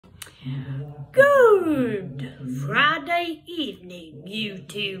Good Friday evening,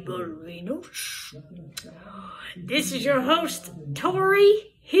 YouTube arenas. This is your host,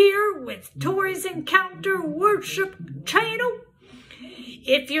 Tori, here with Tori's Encounter Worship Channel.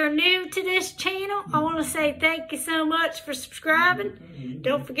 If you're new to this channel, I want to say thank you so much for subscribing.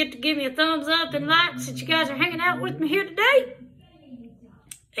 Don't forget to give me a thumbs up and like since you guys are hanging out with me here today.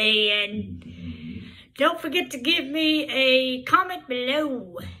 And don't forget to give me a comment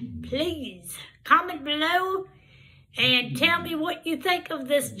below. Please comment below and tell me what you think of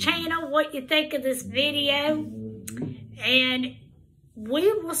this channel, what you think of this video, and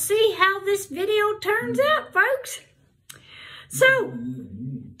we will see how this video turns out, folks. So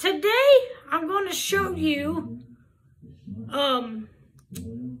today I'm going to show you how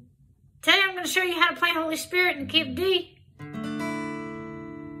to play Holy Spirit in key of D.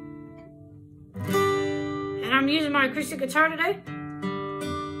 And I'm using my acoustic guitar today.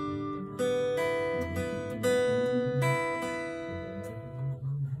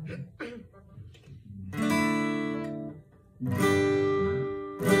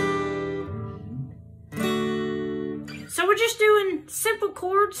 So we're just doing simple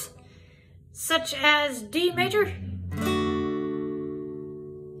chords such as D major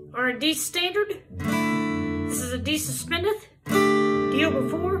or a D standard. This is a D suspended, D over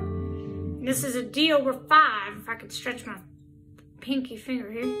 4, and this is a D over 5. If I could stretch my pinky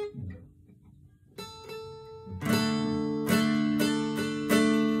finger here.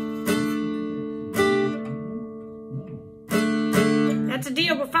 That's a D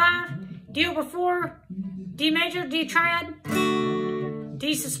over 5, D over 4, D major, D triad,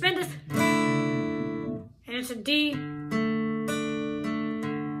 D suspended, and it's a D,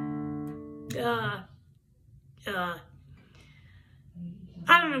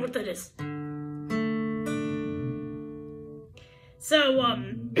 I don't know what that is. So,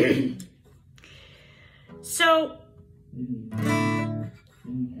 so,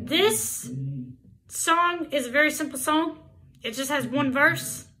 this song is a very simple song. It just has one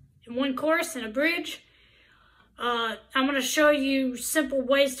verse and one chorus and a bridge. I'm going to show you simple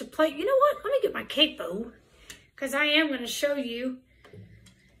ways to play. You know what? Let me get my capo, because I am going to show you.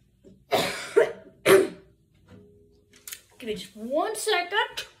 Give me just 1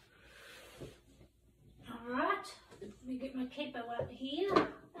 second. All right. Let me get my capo out here.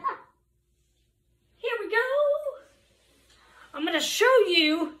 Here we go. I'm going to show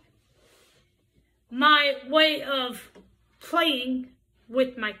you my way of playing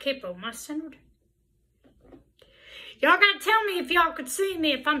with my capo. Am I centered? Y'all gotta tell me if y'all could see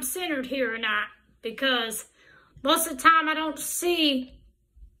me, if I'm centered here or not, because most of the time I don't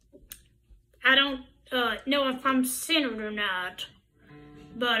know if I'm centered or not.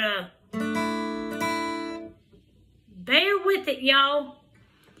 But bear with it, y'all.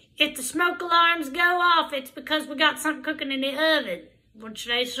 If the smoke alarms go off, it's because we got something cooking in the oven, which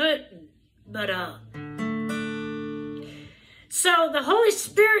they shouldn't. But so the Holy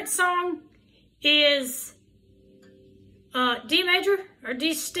Spirit song is D major, or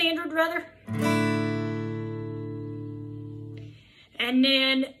D standard rather. And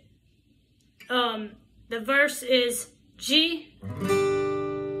then the verse is D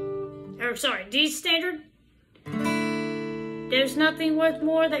standard. There's nothing worth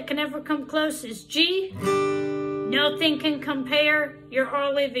more that can ever come close is G. Nothing can compare. Your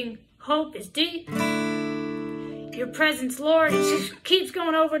all living hope is D. Your presence, Lord, it just keeps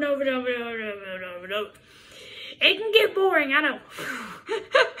going over and over and over and over and over and over and over. It can get boring, I know.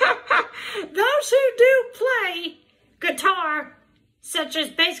 Those who do play guitar, such as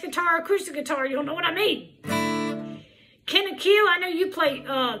bass guitar, acoustic guitar, you'll know what I mean. Ken and Q, I know you play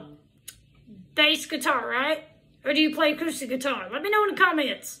bass guitar, right? Or do you play acoustic guitar? Let me know in the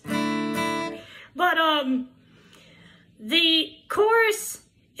comments. But the chorus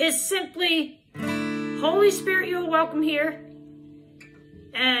is simply, Holy Spirit, you are welcome here.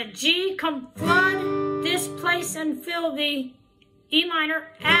 G, come flood this place and fill the E minor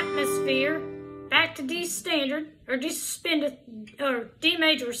atmosphere. Back to D standard, or D suspended, or D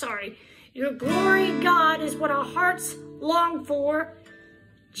major, sorry. Your glory, God, is what our hearts long for.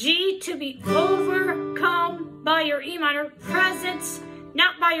 G, to be overcome by your E minor presence.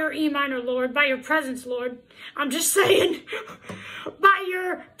 Not by your E minor, Lord, by your presence, Lord. I'm just saying, by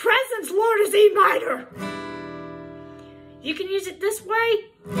your presence, Lord, is E minor. You can use it this way,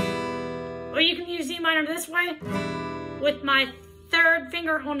 or you can use E minor this way, with my third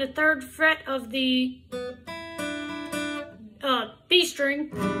finger on the 3rd fret of the B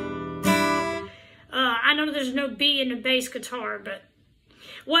string. I know there's no B in the bass guitar, but,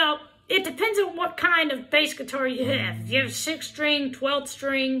 well, it depends on what kind of bass guitar you have. If you have 6th string, 12th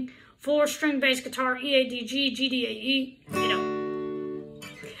string, 4-string bass guitar, E-A-D-G, G-D-A-E, you know.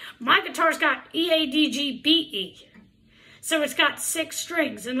 My guitar's got E-A-D-G-B-E. So it's got 6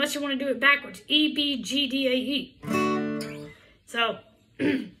 strings, unless you want to do it backwards. E-B-G-D-A-E. So,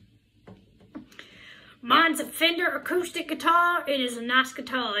 mine's a Fender acoustic guitar. It is a nice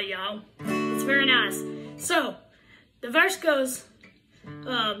guitar, y'all. It's very nice. So, the verse goes,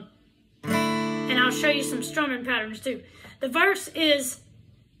 and I'll show you some strumming patterns too. The verse is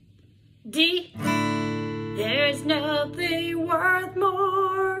D. There's nothing worth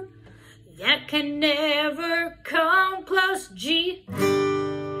more that can never come close. G.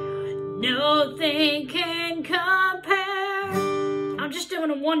 Nothing can compare. I'm just doing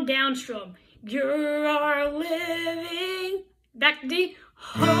a 1 down strum. You're our living. Back to D.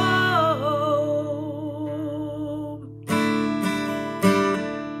 Home.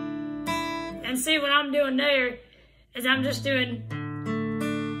 And see what I'm doing there is I'm just doing.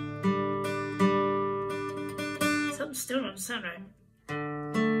 Something still don't sound right.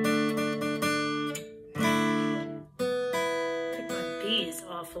 I think my B is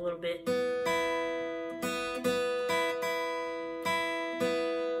off a little bit.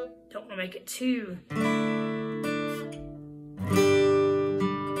 Don't want to make it too.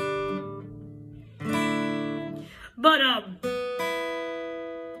 But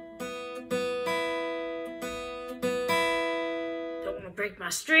don't want to break my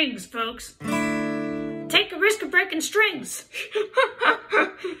strings, folks. Take a risk of breaking strings.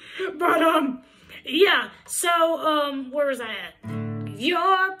 But yeah, so where was I at?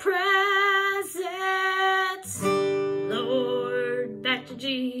 Your presence, Lord, back to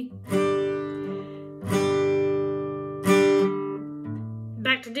G.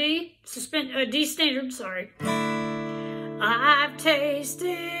 Back to D, D standard, sorry. I've tasted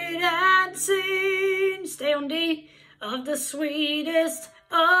and seen, stay on D, of the sweetest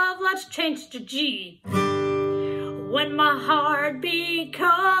of let's change to G. When my heart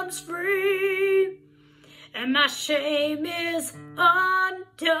becomes free and my shame is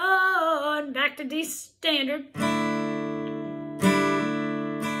undone. Back to D standard. I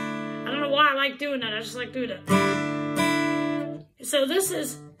don't know why I like doing that. I just like doing that. So this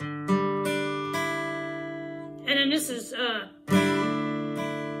is, and then this is,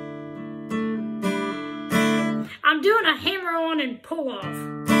 I'm doing a hammer on and pull off.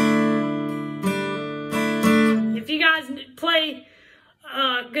 If you guys play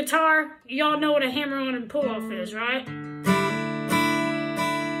guitar, y'all know what a hammer on and pull off is, right?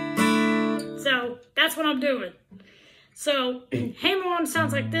 So that's what I'm doing. So hammer on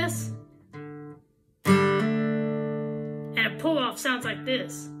sounds like this, and a pull off sounds like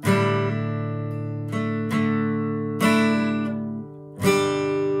this.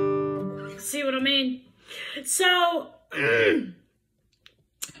 See what I mean? So, and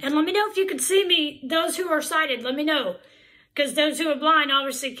let me know if you can see me. Those who are sighted, let me know. Because those who are blind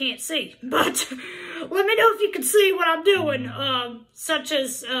obviously can't see. But let me know if you can see what I'm doing. Such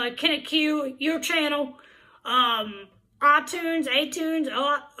as Kenneth Q, your channel, iTunes, A-Tunes,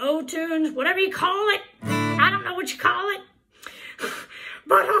 O-Tunes, whatever you call it. I don't know what you call it.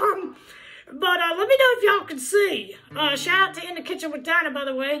 But let me know if y'all can see. Shout out to In the Kitchen with Dinah, by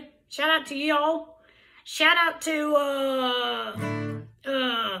the way. Shout out to y'all. Shout out to,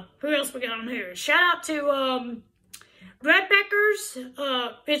 who else we got on here? Shout out to, Bread Bakers.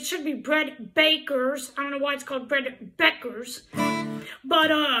 It should be Bread Bakers. I don't know why it's called Bread Bakers. But,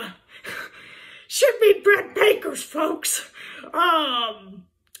 should be Bread Bakers, folks.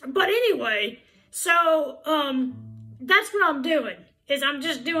 But anyway, so, that's what I'm doing. Is I'm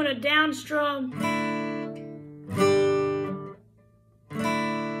just doing a down strum.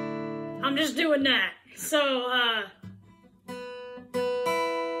 I'm just doing that. So,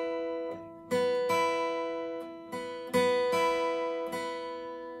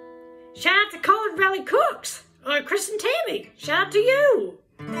 shout out to College Valley Cooks, Chris and Tammy. Shout out to you.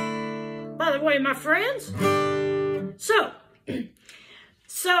 By the way, my friends. So, the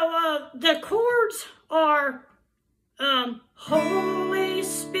chords are, Holy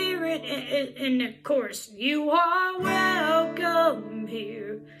Spirit in the chorus. You are welcome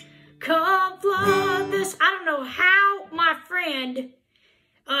here. Come flood this. I don't know how my friend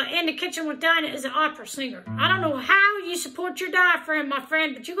In the Kitchen with Dinah is an opera singer. I don't know how you support your diaphragm, my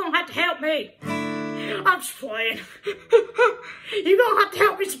friend, but you're going to have to help me. I'm just playing. You're going to have to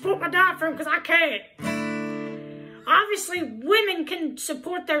help me support my diaphragm because I can't. Obviously, women can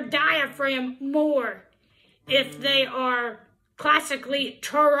support their diaphragm more if they are classically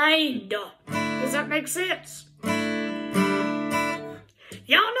trained. Does that make sense?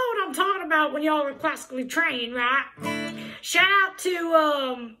 Y'all know what I'm talking about when y'all are classically trained, right? Shout out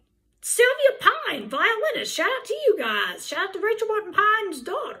to Sylvia Pine, violinist. Shout out to you guys. Shout out to Rachel Martin Pine's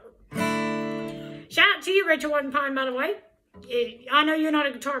daughter. Shout out to you, Rachel Martin Pine, by the way. I know you're not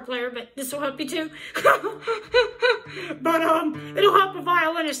a guitar player, but this will help you too. But it'll help a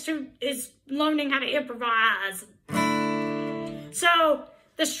violinist who is learning how to improvise. So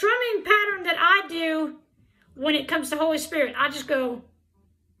the strumming pattern that I do when it comes to Holy Spirit, I just go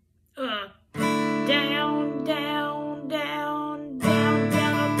down, down, down, down,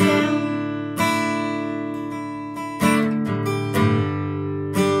 down, up, down.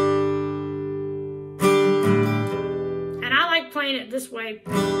 And I like playing it this way,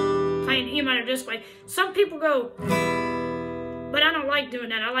 playing E minor this way. Some people go, but I don't like doing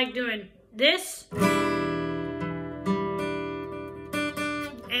that. I like doing this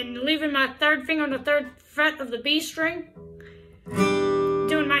and leaving my third finger on the third fret of the B string,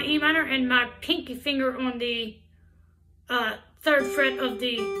 doing my E minor, and my pinky finger on the third fret of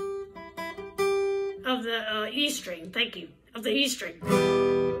the E string. Thank you, of the E string.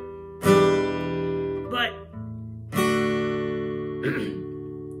 But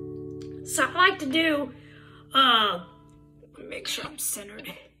so I like to do. Make sure I'm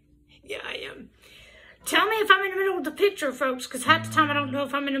centered. Yeah, I am. Tell me if I'm in the middle of the picture, folks, because half the time I don't know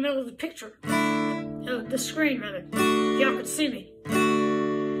if I'm in the middle of the picture. The screen, rather. If y'all could see me.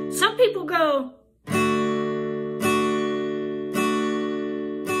 Some people go,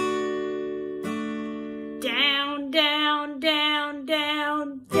 down, down, down,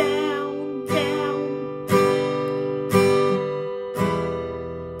 down, down, down.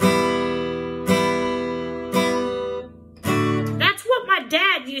 That's what my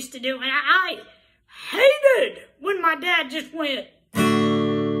dad used to do, and I hated when my dad just went.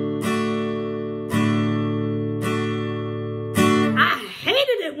 I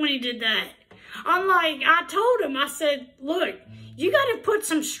hated it when he did that. I'm like, I told him, I said, look, you got to put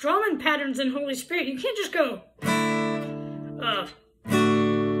some strumming patterns in Holy Spirit. You can't just go, because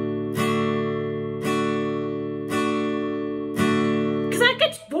that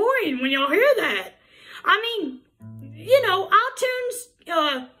gets boring when y'all hear that. I mean, you know, iTunes,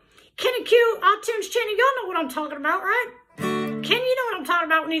 Kenny Q, iTunes channel, y'all know what I'm talking about, right? Ken, you know what I'm talking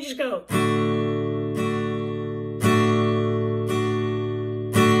about when you just go.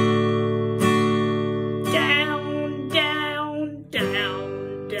 Down, down,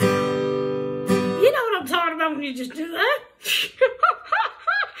 down, down. You know what I'm talking about when you just do that?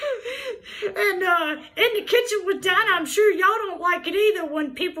 And in the kitchen with Dinah, I'm sure y'all don't like it either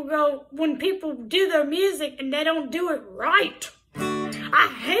when people do their music and they don't do it right. I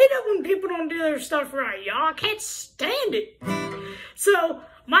hate it when people don't do their stuff right, y'all. I can't stand it. So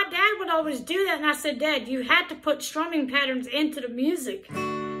my dad would always do that, and I said, Dad, you had to put strumming patterns into the music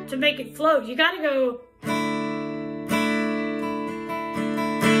to make it flow. You got to go.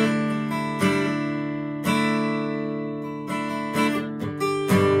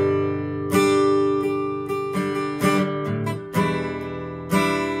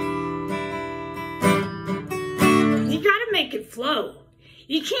 You got to make it flow.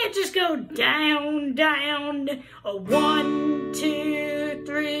 You can't just go down, down, 1, 2,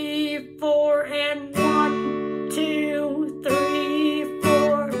 3, 4, and 1, 2, 3,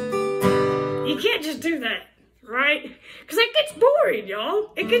 4. You can't just do that, right? Because that gets boring,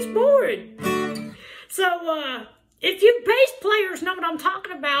 y'all. It gets boring. So, if you bass players know what I'm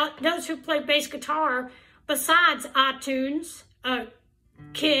talking about, those who play bass guitar, besides iTunes,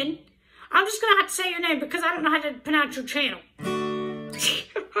 Ken, I'm just going to have to say your name because I don't know how to pronounce your channel.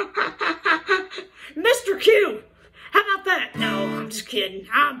 Mr. Q, how about that? No, I'm just kidding.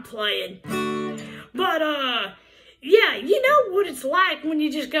 I'm playing. But, yeah, you know what it's like when you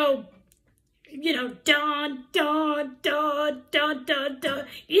just go, you know, dun, dun, dun, dun, dun, dun.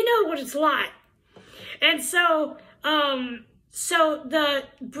 You know what it's like. And so, so the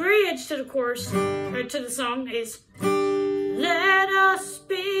bridge to the chorus, or to the song is, let us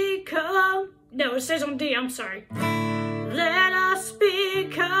become, no, it says on D, I'm sorry. Let us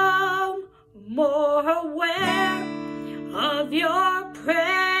become more aware of your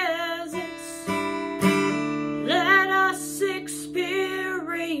presence. Let us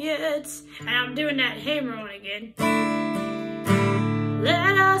experience, and I'm doing that hammer on again.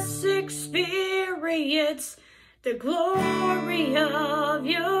 Let us experience the glory of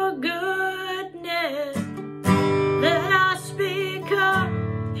your goodness. Let us become,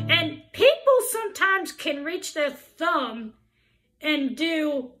 and people sometimes can reach their thumb and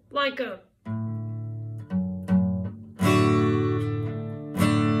do like a,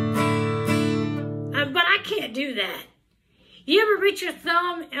 but I can't do that. You ever reach your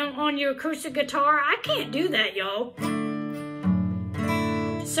thumb on your acoustic guitar? I can't do that, y'all.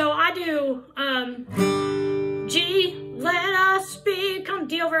 So I I do G, let us become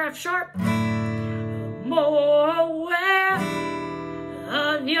D over F sharp, more aware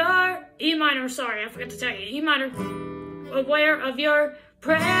of your E minor, sorry, I forgot to tell you, E minor, aware of your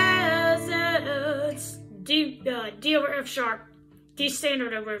presence, D over F sharp, D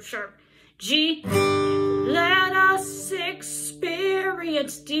standard over F sharp, G, let us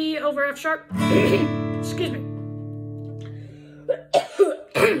experience D over F sharp, excuse me,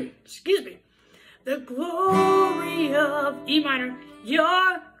 excuse me, the glory of E minor,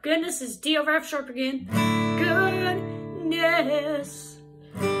 your goodness is D over F sharp again, goodness.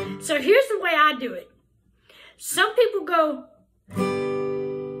 So here's the way I do it. Some people go,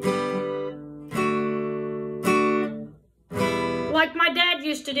 like my dad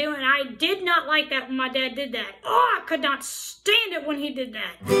used to do, and I did not like that when my dad did that. Oh, I could not stand it when he did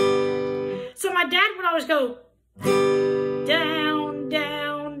that. So my dad would always go, down,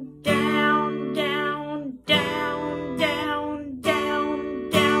 down, down, down, down, down, down,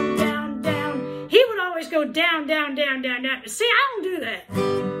 down, down, down. He would always go down, down, down, down, down. See, I don't do that.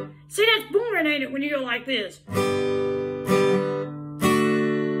 See, that's boring, ain't it, when you go like this?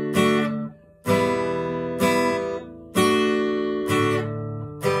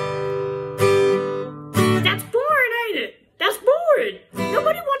 That's boring, ain't it? That's boring.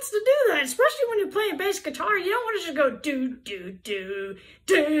 Nobody wants to do that, especially when you're playing bass guitar. You don't want to just go do, do, do,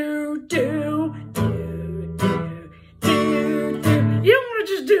 do, do, do, do, do, do. You don't want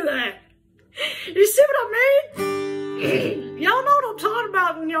to just do that. You see what I mean? Y'all know what I'm talking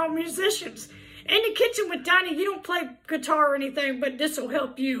about when y'all musicians. In the kitchen with Donnie, you don't play guitar or anything, but this will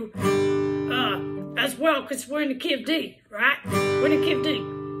help you as well, because we're in the key of D, right? We're in the key of D.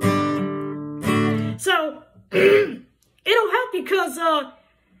 So, it'll help you, because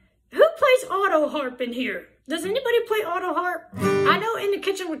who plays auto harp in here? Does anybody play auto harp? I know In the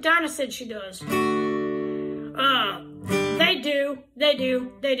Kitchen with Dinah said she does. They do.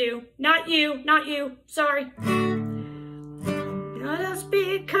 Not you, sorry. Let us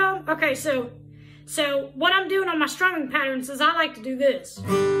become, okay, so what I'm doing on my strumming patterns is I like to do this. And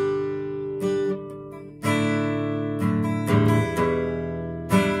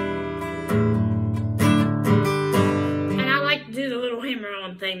I like to do the little hammer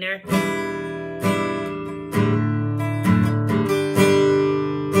on thing there.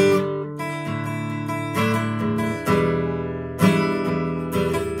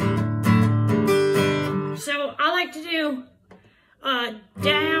 So I like to do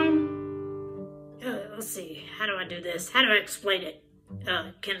down, let's see, how do I do this? How do I explain it?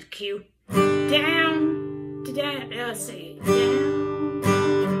 Kenneth Q. Down, let's see,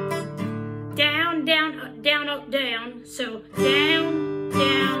 down, down, up, down. So down,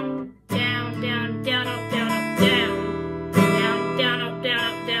 down, down, down, down, up, down, up, down. Down, down, up, down,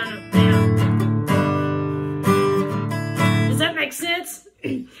 up, down, up, down. Does that make sense?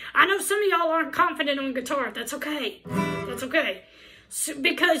 I know some of y'all aren't confident on guitar. That's okay. That's okay. So,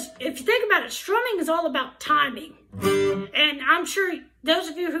 because if you think about it, strumming is all about timing. And I'm sure those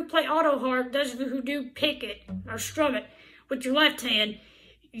of you who play auto harp, those of you who do pick it or strum it with your left hand,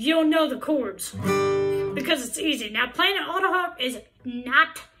 you'll know the chords because it's easy. Now, playing an auto harp is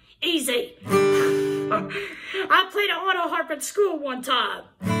not easy. I played an auto harp at school one time.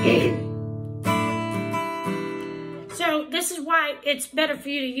 So this is why it's better for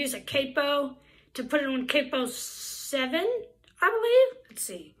you to use a capo, to put it on capo 7, I believe. Let's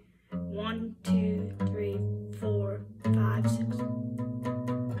see. 1, 2, 3, 4, 5, 6.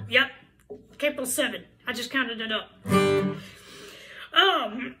 Yep. Capo 7. I just counted it up.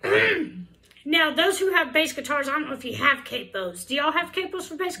 Now, those who have bass guitars, I don't know if you have capos. Do y'all have capos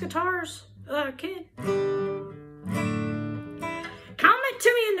for bass guitars? Kid? Comment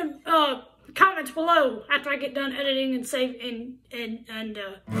to me in the comments below after I get done editing and saving and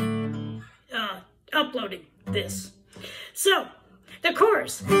uploading this. So, the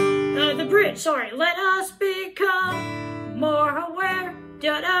chorus, the bridge, sorry. Let us become more aware,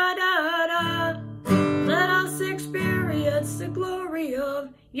 da da da da. Let us experience the glory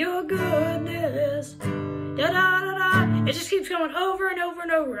of your goodness, da da da da. It just keeps going over and over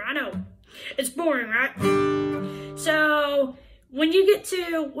and over. I know, it's boring, right? So, when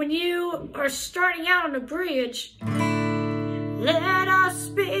you are starting out on a bridge, let us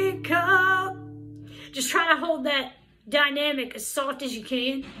become, just try to hold that dynamic as soft as you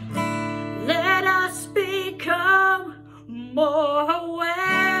can. Let us become more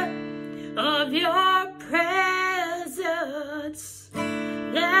aware of your presence.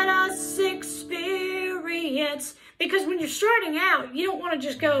 Let us experience, because when you're starting out, you don't want to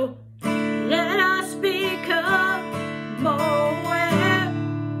just go, let us become more aware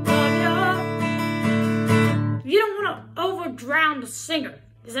of overdrown the singer.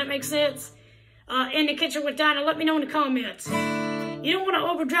 Does that make sense? In the Kitchen with Dinah, let me know in the comments. You don't want to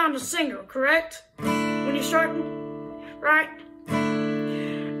overdrown the singer, correct? When you're starting, right?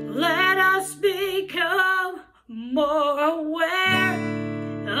 Let us become more aware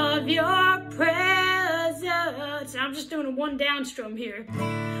of your presence. I'm just doing a one down strum here.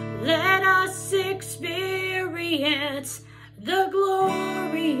 Let us experience the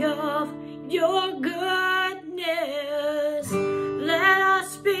glory of your goodness. Let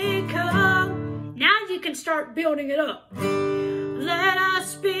us become. Now you can start building it up. Let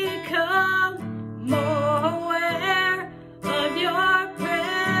us become more aware of your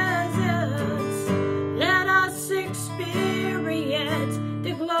presence. Let us experience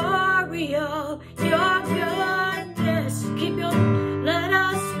the glory of your goodness. Keep building. Let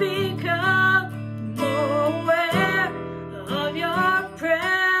us become more aware of your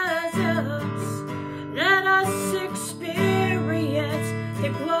presence. Let us experience the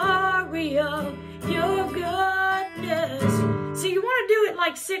glory of your goodness. So you want to do it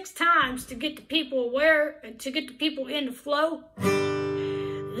like 6 times to get the people aware, to get the people in the flow.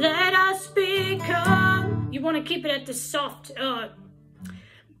 Let us become. You want to keep it at the soft. What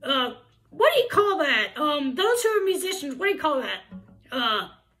do you call that? Those who are musicians, what do you call that?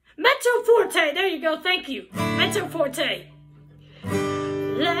 Mezzo forte. There you go. Thank you. Mezzo forte.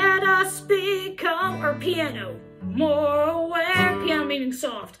 Let us become, or piano, more aware. Piano meaning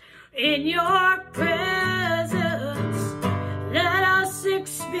soft. In your presence. Let us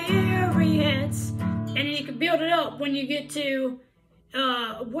experience, and then you can build it up when you get to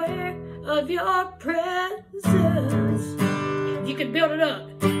aware of your presence. You can build it up.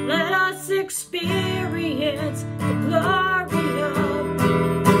 Let us experience the glory of.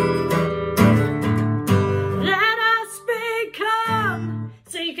 Let us become.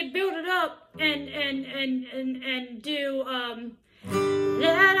 So you can build it up and do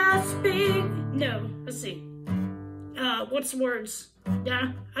let us be. No, let's see. What's the words?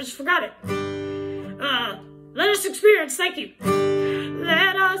 Yeah, I just forgot it. Let us experience, thank you.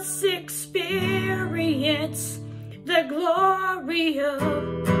 Let us experience the glory of.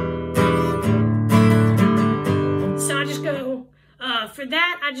 So I just go, for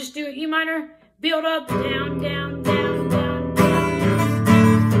that, I just do an E minor, build up, down, down, down, down, down.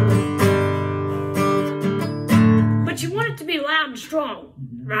 But you want it to be loud and strong,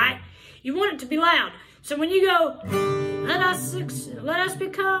 right? You want it to be loud. So when you go, let us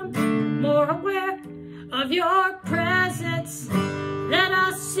become more aware of your presence. Let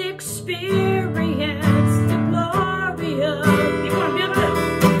us experience the glory of. You want to build it up.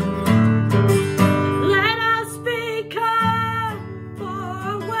 Let us become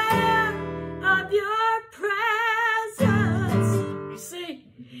more aware of your presence. You see,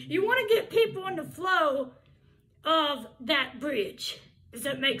 you want to get people in the flow of that bridge. Does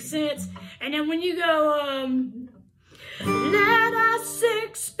that make sense? And then when you go, let us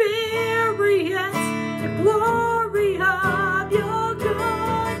experience the glory of your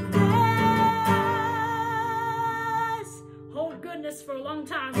goodness. Hold goodness for a long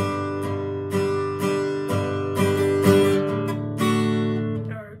time.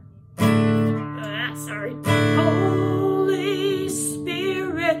 Sorry. Holy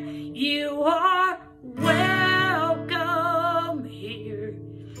Spirit, you are welcome here.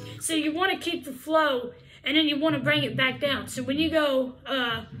 So you want to keep the flow, and then you want to bring it back down. So when you go,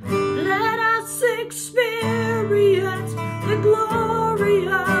 let us experience the glory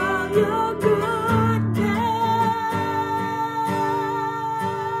of your goodness.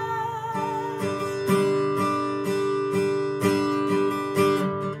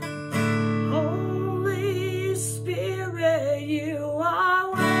 Holy Spirit, you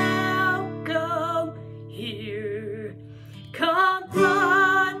are welcome here. Come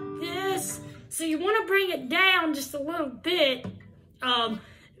flood this. So you want to bring it down just a little bit.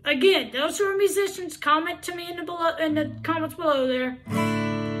 Again, those who are musicians, comment to me in the comments below there.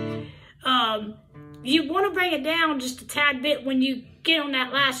 You want to bring it down just a tad bit when you get on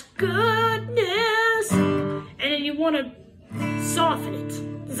that last goodness, and then you want to soften it.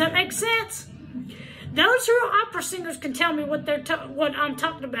 Does that make sense? Those who are opera singers can tell me what I'm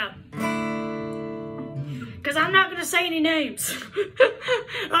talking about. Because I'm not going to say any names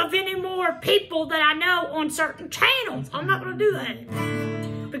of any more people that I know on certain channels. I'm not going to do that.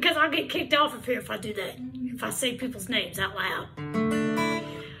 Because I'll get kicked off of here if I do that. If I say people's names out loud.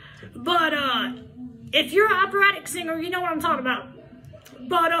 But, if you're an operatic singer, you know what I'm talking about.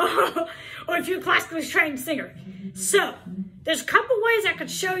 But, or if you're a classically trained singer. So, there's a couple ways I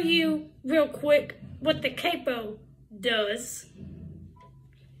could show you real quick what the capo does.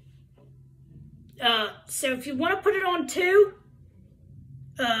 So if you want to put it on 2,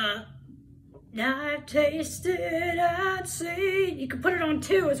 Now I've tasted and seen. You can put it on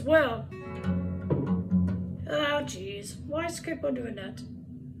 2 as well. Oh, jeez. Why is Capo doing that?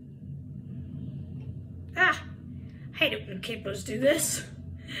 Ah, I hate it when capos do this.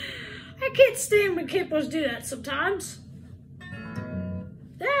 I can't stand when capos do that sometimes.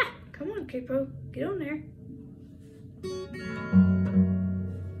 Ah, come on, capo. Get on there.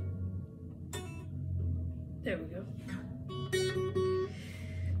 There we go.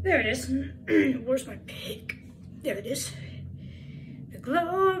 There it is. Where's my pick? There it is. The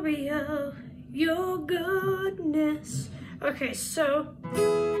glory of your goodness. Okay, so...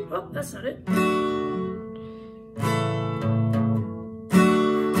 Oh, that's not it.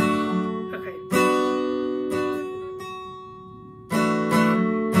 Okay.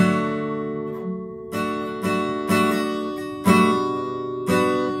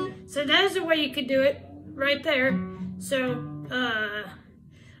 So that's the way you could do it. Right there. So,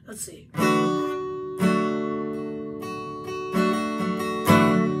 let's see.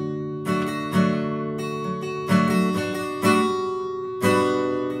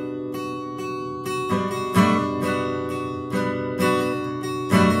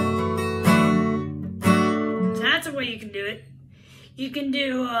 So that's a way you can do it. You can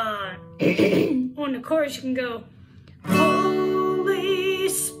do, on the chorus, you can go, Holy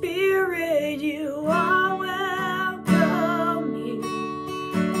Spirit, you are welcome here.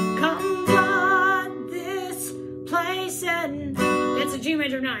 Come flood this place, and that's a G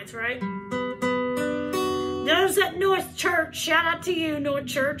major 9th, right? Those at North Church, shout out to you, North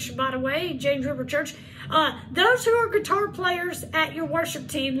Church, by the way, James River Church. Those who are guitar players at your worship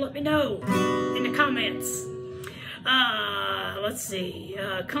team, let me know in the comments. Let's see.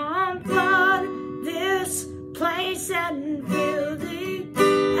 Come flood this place and fill the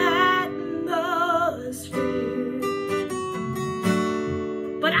atmosphere.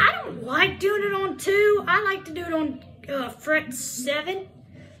 But I don't like doing it on 2. I like to do it on fret 7.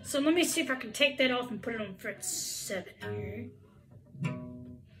 So let me see if I can take that off and put it on fret 7 here.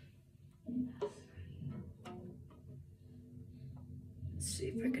 Let's see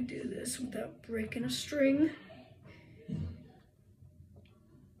if I can do this without breaking a string.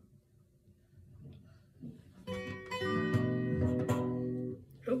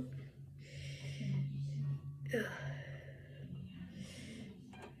 Oh.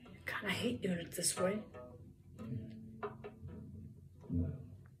 God, I hate doing it this way.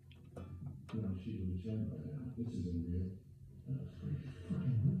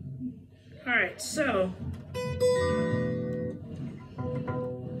 All right, so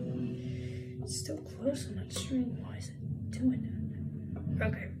it's still close on that string. Why is it doing that?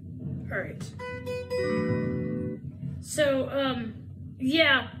 Okay, all right. So,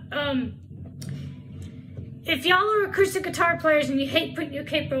 yeah, if y'all are acoustic guitar players and you hate putting your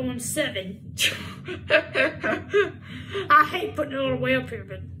capo on 7, I hate putting it all the way up here,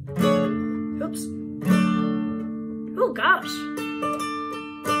 but, oops. Oh, gosh.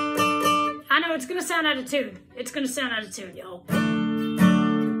 I know, it's gonna sound out of tune. It's gonna sound out of tune, y'all.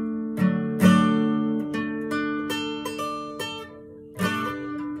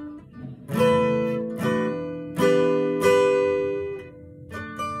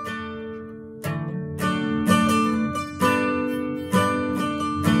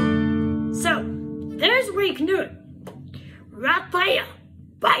 So, there's where you can do it. Right there.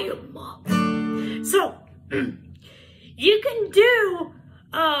 Bam. So, you can do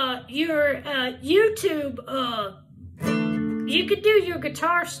your YouTube, you could do your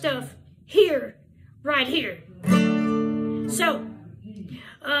guitar stuff here, right here. So,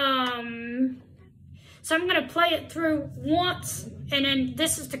 so I'm gonna play it through once, and then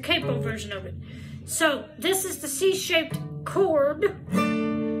this is the capo version of it. So this is the C-shaped chord.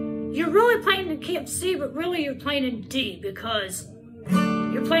 You're really playing in key of C, but really you're playing in D because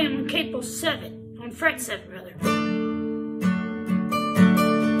you're playing on capo 7, on fret 7 rather.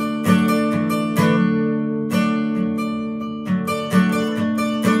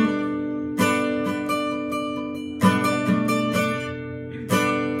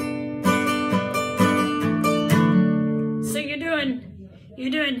 You're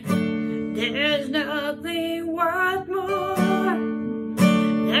doing, there's nothing worth more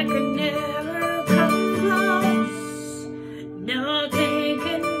that could never come close. Nothing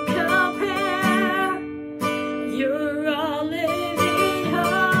can compare. You're all living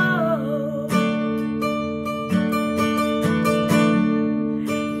hope.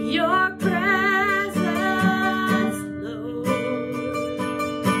 Your presence, Lord.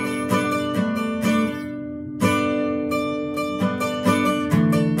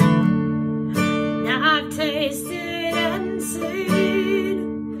 I've tasted and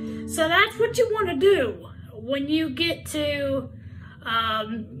seen what you want to do when you get to,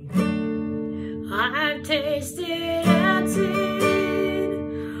 I've tasted and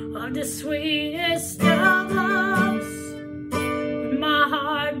seen of the sweetest of loves, when my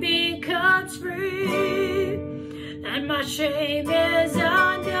heart becomes free and my shame is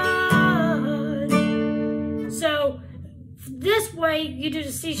undone. So this way you do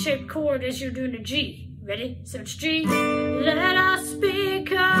the C-shaped chord as you're doing a G. Ready? So it's G. Let us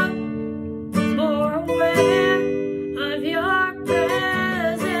become more aware of your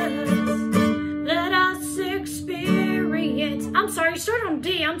presence. Let us experience. I'm sorry, start on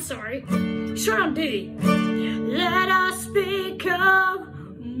D. I'm sorry. Start on D. Let us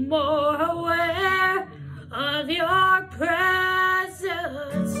become more aware of your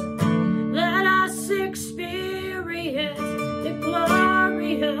presence. Let us experience the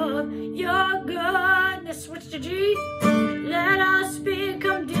glory of your goodness. Switch to G. Let us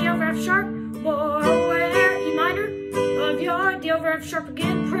become D over F sharp, more aware, E minor, of your D over F sharp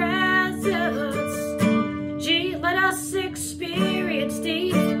again, presence. G. Let us experience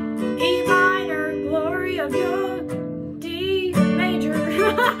D, E minor, glory of your D major.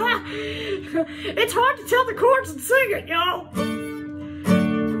 It's hard to tell the chords and sing it, y'all.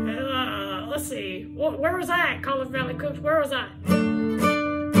 Let's see. Where was I at, College Valley Cooks? Where was I?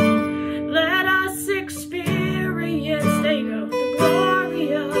 Let us experience, there you go, the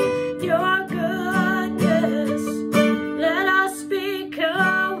glory of your goodness. Let us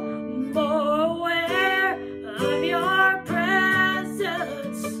become more aware of your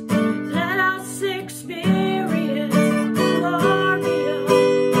presence. Let us experience the glory of.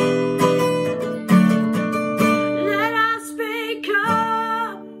 Let us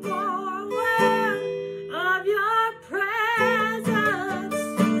become more aware of your presence.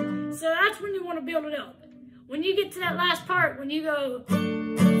 So that's when you want to build it up. When you get to that last part, when you go,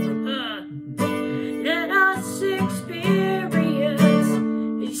 let us experience.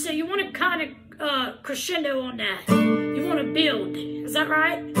 So you want to kind of crescendo on that. You want to build. Is that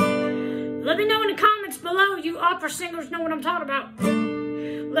right? Let me know in the comments below, you opera singers know what I'm talking about.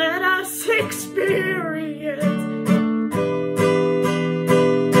 Let us experience.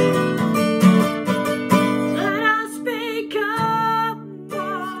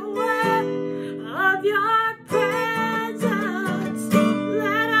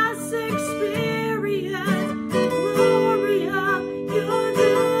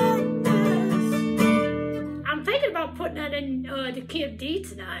 The key of D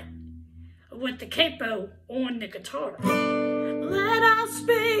tonight with the capo on the guitar. Let us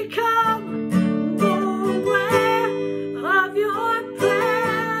become more aware of your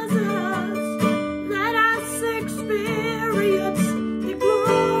presence. Let us experience the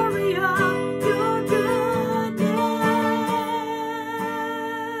glory of your goodness.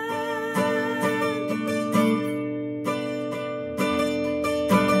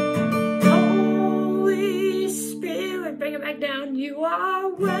 Holy Spirit, bring it back down. You are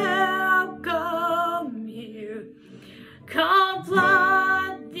welcome here. Come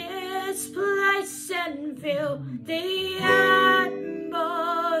flood this place and fill the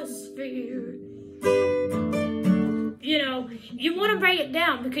atmosphere. You know, you want to bring it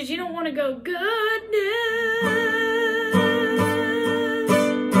down because you don't want to go goodness.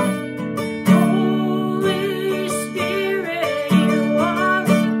 Holy Spirit, you are.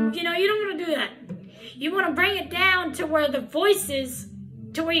 You know, you don't want to do that. You want to bring it down to where the voices,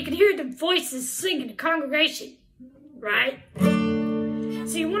 to where you can hear the voices singing, the congregation, right?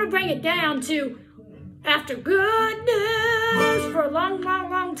 So you want to bring it down to after goodness for a long, long,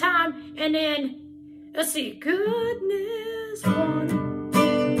 long time, and then, let's see, goodness, 1,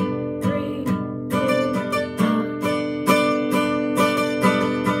 2, 3, 4,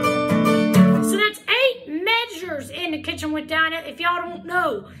 5. So that's 8 measures in the kitchen with Dinah. If y'all don't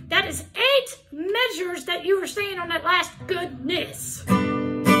know, that is 8 measures that you were saying on that last goodness.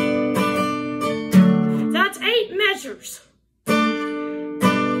 That's 8 measures.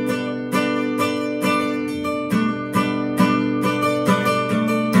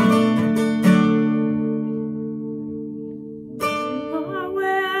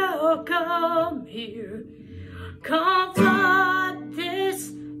 Welcome here. Come flood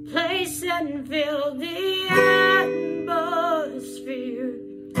this place and fill the atmosphere.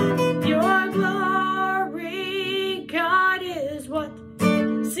 Your glory, God, is what.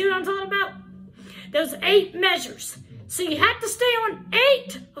 See what I'm talking about? Those 8 measures. So you have to stay on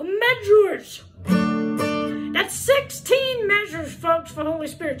 8 measures. That's 16 measures, folks, for Holy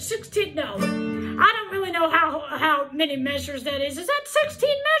Spirit. 16, no. I don't really know how many measures that is. Is that 16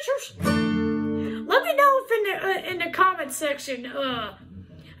 measures? Let me know if in the comment section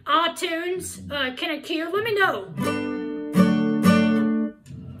iTunes, Kinecure. Let me know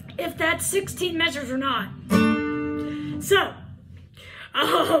if that's 16 measures or not. So,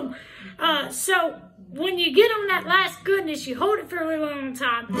 so when you get on that last goodness, you hold it for a really long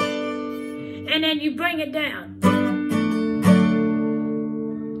time, and then you bring it down.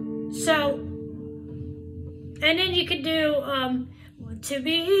 So, and then you could do, to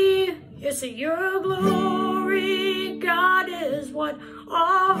be, it's a your glory, God is what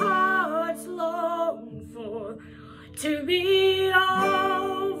our hearts long for. To be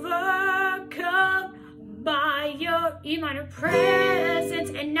overcome by your E minor presence,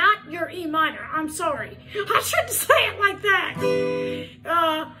 and not your E minor. I'm sorry. I shouldn't say it like that.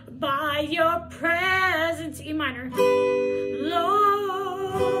 By your presence, E minor. Lord.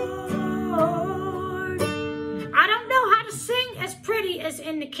 I don't know how to sing as pretty as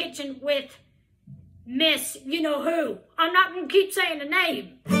In the Kitchen with Miss you-know-who. I'm not going to keep saying the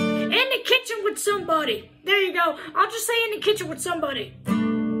name. In the Kitchen with Somebody. There you go. I'll just say In the Kitchen with Somebody. I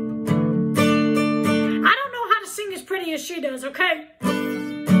don't know how to sing as pretty as she does, okay?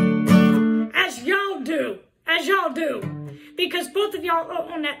 As y'all do. As y'all do. Because both of y'all are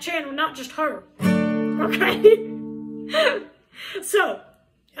on that channel, not just her. Okay? So,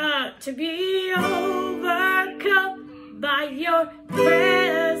 to be overcome by your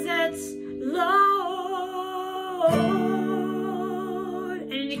presence, Lord.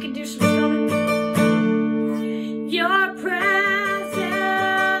 And then you can do some strumming. Your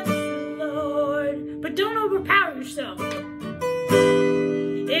presence, Lord. But don't overpower yourself.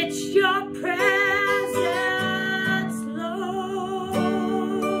 It's your presence, Lord.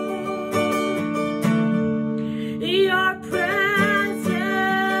 Your presence,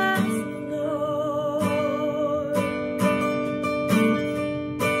 Lord.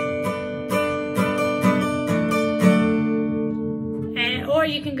 And, or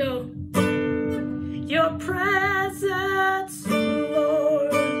you can go, your presence,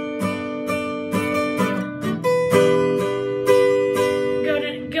 Lord.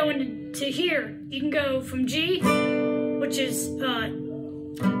 Go into here. You can go from G, which is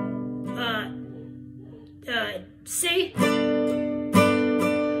C, A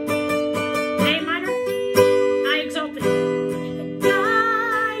minor, I exalt thee. And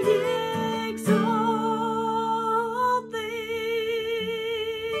I exalt thee.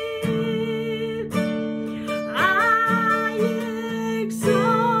 I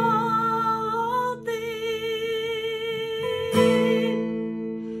exalt thee.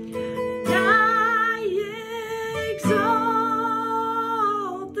 And I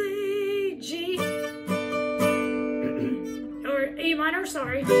exalt thee. G. Or E minor,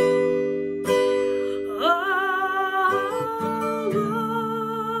 sorry. Oh, Lord,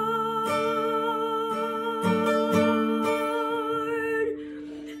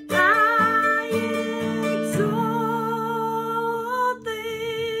 I exalt thee.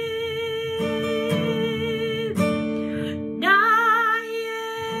 And I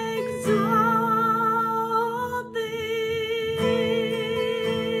exalt thee.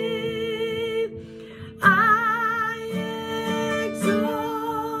 I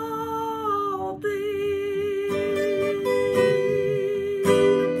exalt thee,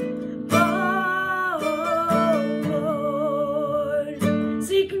 oh Lord.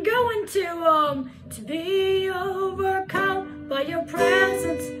 So you can go into to be overcome by your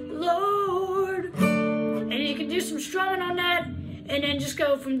presence, Lord, and you can do some strumming on that, and then just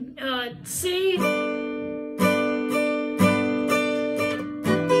go from C,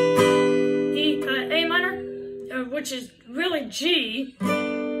 E, A minor, which is really G.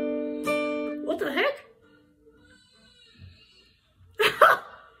 What the heck?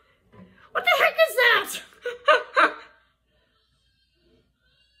 What the heck is that?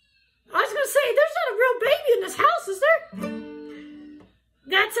 I was gonna say, there's not a real baby in this house, is there?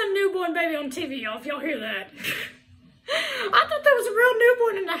 That's a newborn baby on TV, y'all, if y'all hear that. I thought there was a real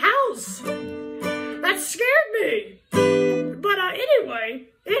newborn in the house. That scared me. But anyway.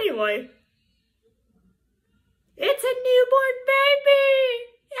 It's a newborn baby.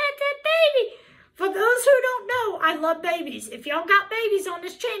 It's a baby. For those who don't know, I love babies. If y'all got babies on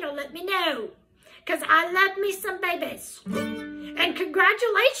this channel, let me know. Because I love me some babies. And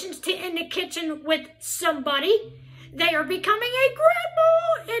congratulations to In the Kitchen with Somebody. They are becoming a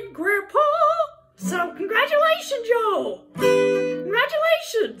grandma and grandpa. So congratulations, y'all.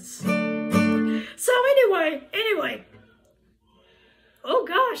 Congratulations. So anyway. Oh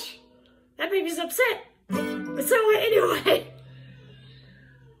gosh. That baby's upset. So anyway.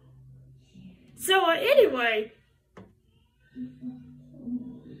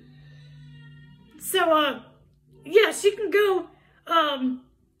 Yes, you can go,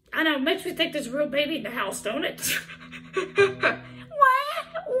 I know, it makes me think there's a real baby in the house, don't it?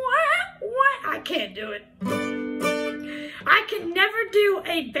 What? I can't do it. I can never do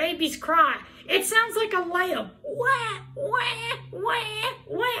a baby's cry. It sounds like a lamb.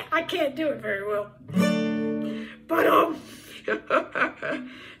 I can't do it very well. But,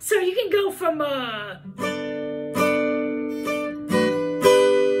 so you can go from,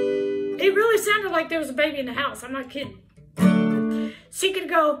 it really sounded like there was a baby in the house. I'm not kidding. So you can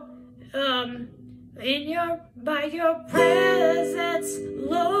go, by your presence,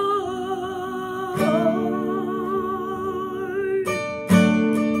 Lord.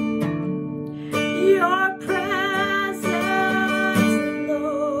 Your presence,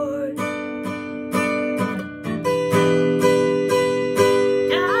 Lord.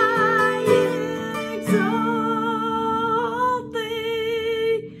 I exalt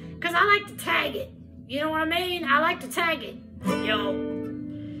thee. Because I like to tag it. You know what I mean? I like to tag it, yo.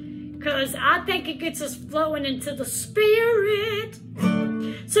 Because I think it gets us flowing into the Spirit.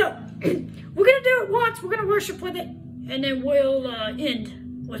 So, we're going to do it once. We're going to worship with it. And then we'll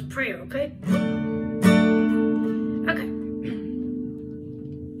end with prayer, okay? Okay.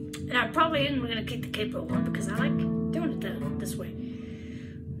 And I probably am going to kick the capo on because I like doing it this way.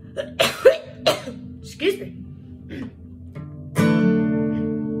 Excuse me.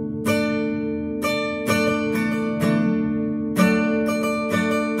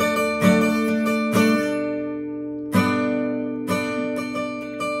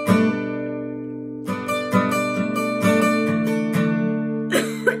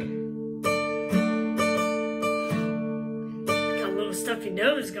 Stuffy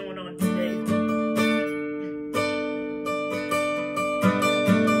nose going on today.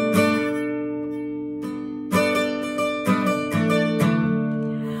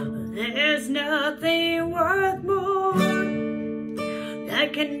 There's nothing worth more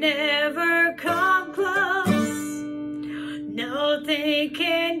that can never come close. Nothing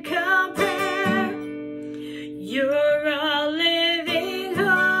can compare. You're a living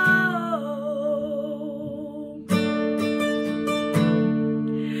hope.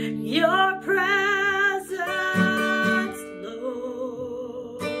 Your presence,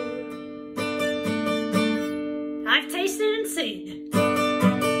 Lord. I've tasted and seen.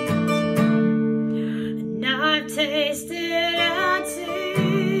 And I've tasted and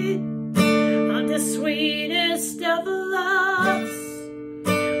seen of the sweetest of loves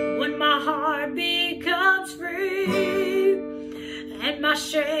when my heart becomes free and my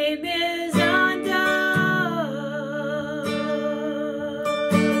shame is undone.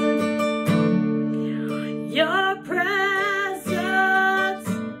 Your presence,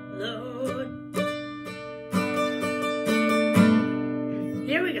 Lord.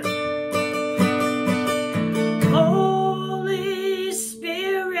 Here we go. Holy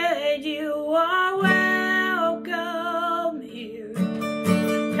Spirit, you are welcome here.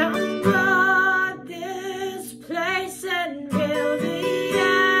 Come flood this place and fill the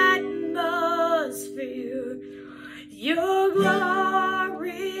atmosphere. Your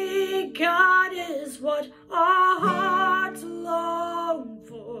glory, God, is what our hearts long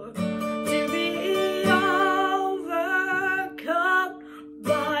for, to be overcome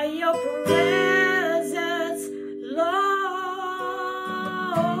by your presence, Lord.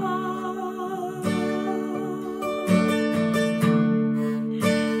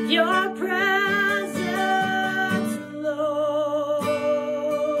 Your presence, Lord.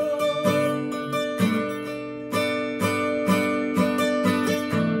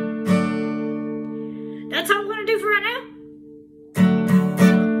 That's all I'm going to do for right now.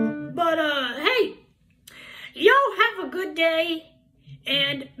 But, hey, y'all have a good day.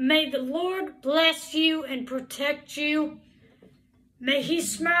 And may the Lord bless you and protect you. May He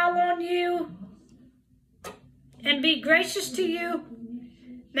smile on you and be gracious to you.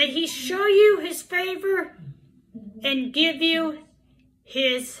 May He show you His favor and give you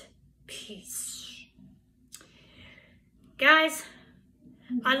His peace. Guys,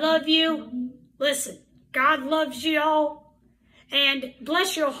 I love you. Listen, God loves you all. And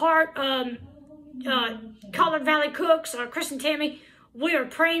bless your heart, Collard Valley Cooks, Chris and Tammy. We are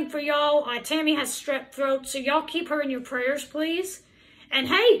praying for y'all. Tammy has strep throat, so y'all keep her in your prayers, please. And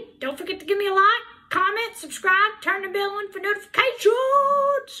hey, don't forget to give me a like, comment, subscribe, turn the bell on for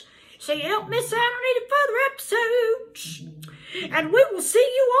notifications so you don't miss out on any further episodes. And we will see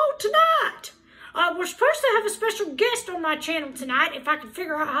you all tonight. We're supposed to have a special guest on my channel tonight if I can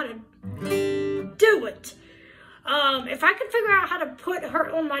figure out how to do it. If I can figure out how to put her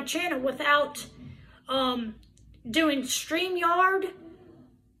on my channel without doing StreamYard,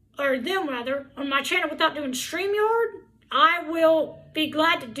 or them rather, on my channel without doing StreamYard, I will be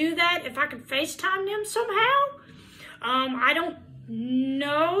glad to do that if I can FaceTime them somehow. I don't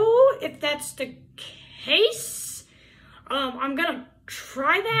know if that's the case. I'm gonna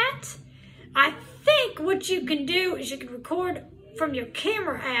try that. I think what you can do is you can record from your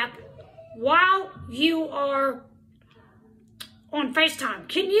camera app while you are on FaceTime.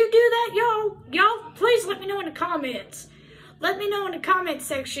 Can you do that, y'all? Y'all, please let me know in the comments. Let me know in the comment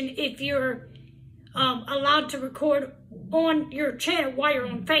section if you're allowed to record on your channel while you're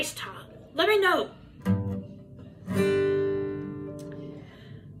on FaceTime. Let me know.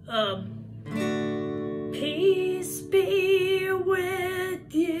 Peace be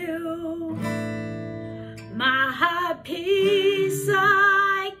with you. My high peace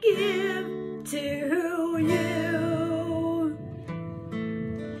I give to you.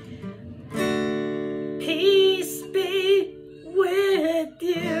 Peace be with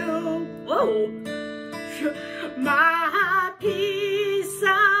you. Whoa. My peace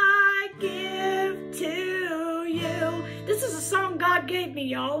I give to you. This is a song God gave me,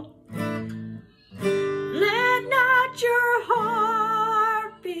 y'all. Let not your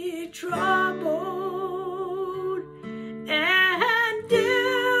heart be troubled, and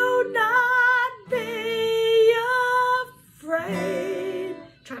do not be afraid.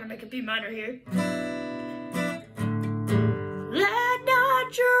 Trying to make a B minor here. Let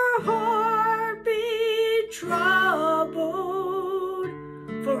not your heart be troubled,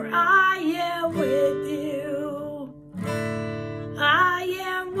 for I am with you. I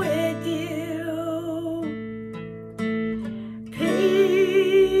am with you.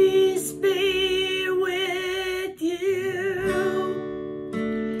 Peace be with you.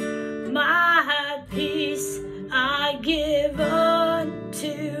 My peace I give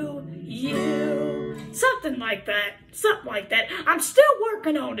unto you. Something like that. Something like that. I'm still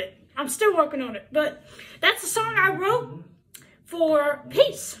working on it. But that's the song I wrote for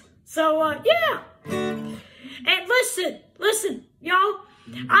peace. So, yeah. And listen, y'all.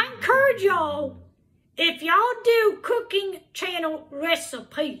 I encourage y'all, if y'all do cooking channel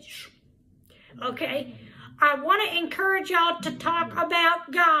recipes, okay, I want to encourage y'all to talk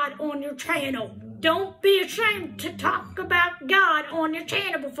about God on your channel. Don't be ashamed to talk about God on your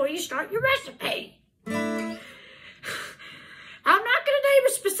channel before you start your recipe. I'm not going to name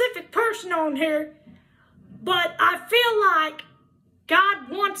a specific person on here, but I feel like God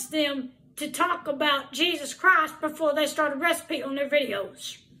wants them to talk about Jesus Christ before they start a recipe on their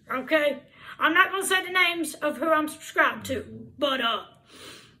videos, okay? I'm not going to say the names of who I'm subscribed to, but,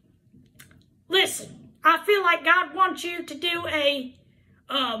 listen, I feel like God wants you to do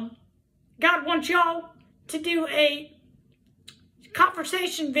God wants y'all to do a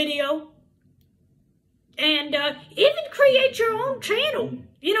conversation video and even create your own channel.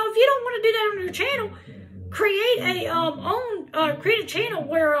 You know, if you don't want to do that on your channel, create a channel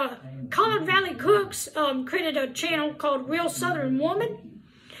where Collard Valley Cooks created a channel called Real Southern Woman,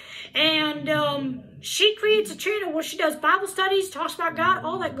 and she creates a channel where she does Bible studies, talks about God,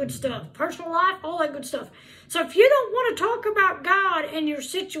 all that good stuff, personal life, all that good stuff. So if you don't want to talk about God and your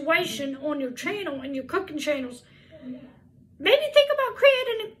situation on your channel and your cooking channels, maybe think about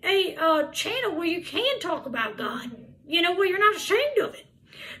creating a channel where you can talk about God, you know, where you're not ashamed of it.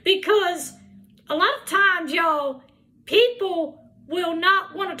 Because a lot of times, y'all, people will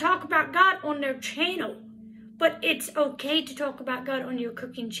not want to talk about God on their channel. But it's okay to talk about God on your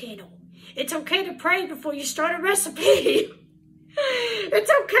cooking channel. It's okay to pray before you start a recipe.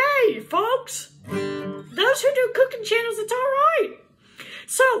 It's okay, folks. Those who do cooking channels, it's all right.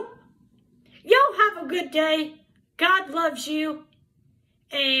 So, y'all have a good day. God loves you.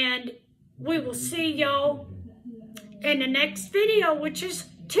 And we will see y'all in the next video, which is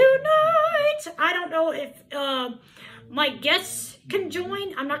tonight. I don't know if my guests can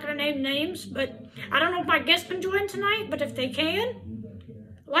join. I'm not going to name names, but I don't know if my guests can join tonight. But if they can,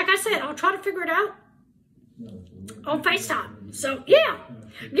 like I said, I'll try to figure it out on FaceTime. So, yeah.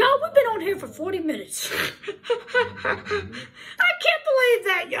 Y'all, we've been on here for 40 minutes. I can't believe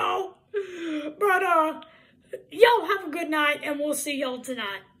that, y'all. But, y'all have a good night, and we'll see y'all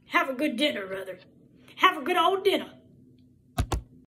tonight. Have a good dinner, rather. Have a good old dinner.